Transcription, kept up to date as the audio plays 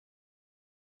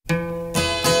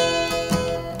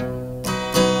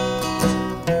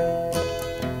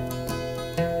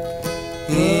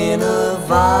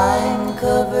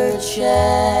deserted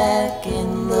shack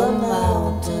in the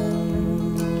mountains,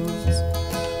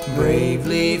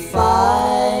 bravely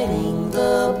fighting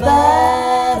the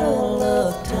battle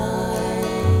of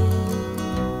time,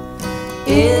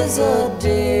 is a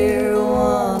dear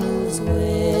one who's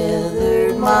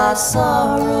weathered my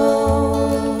sorrows.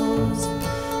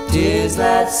 'Tis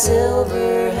that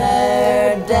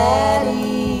silver-haired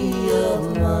daddy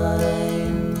of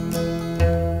mine.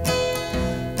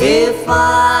 If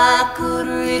I could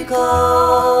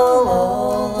recall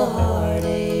all the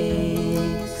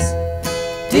heartaches,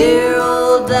 dear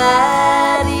old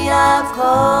daddy, I've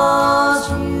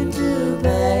caused you to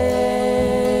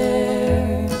bear.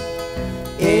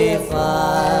 If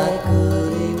I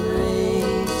could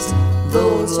erase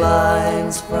those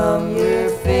lines from your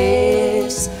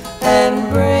face and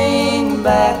bring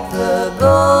back the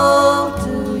gold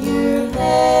to your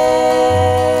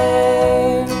hair,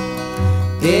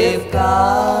 if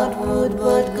God would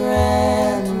but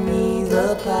grant me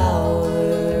the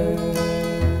power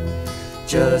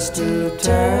just to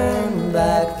turn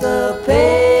back the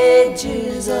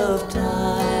pages of time,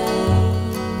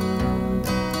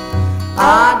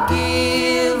 I'd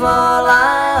give all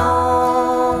I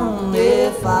own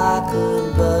if I could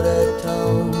but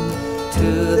atone to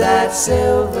that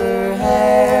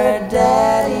silver-haired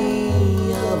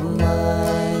daddy of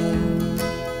mine.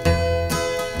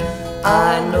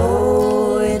 I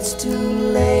know it's too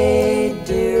late,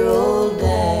 dear old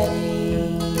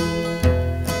daddy,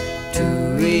 to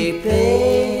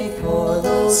repay for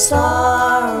those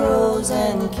sorrows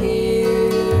and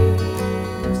cares,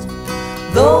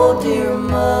 though dear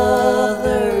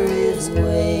mother is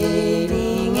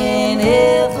waiting in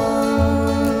heaven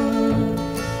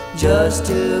just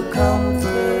to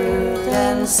comfort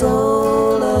and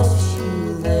solace you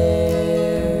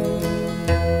there.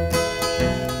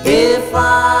 If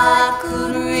I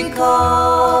could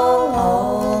recall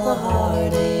all the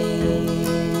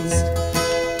heartaches,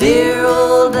 dear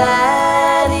old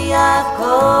daddy, I've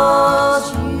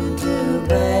caused you to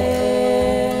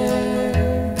bear.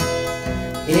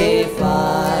 If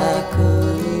I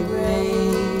could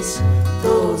erase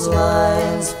those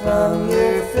lines from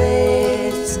your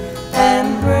face and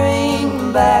bring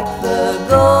back the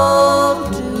gold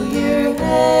to your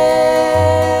hair,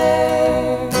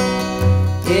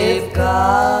 if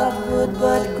God would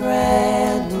but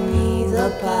grant me the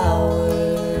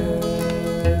power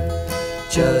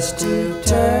just to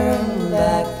turn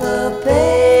back the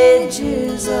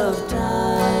pages of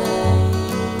time,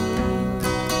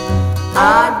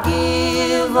 I'd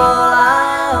give all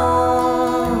I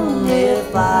own if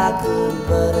I could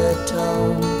but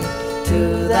atone to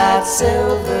that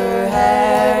silver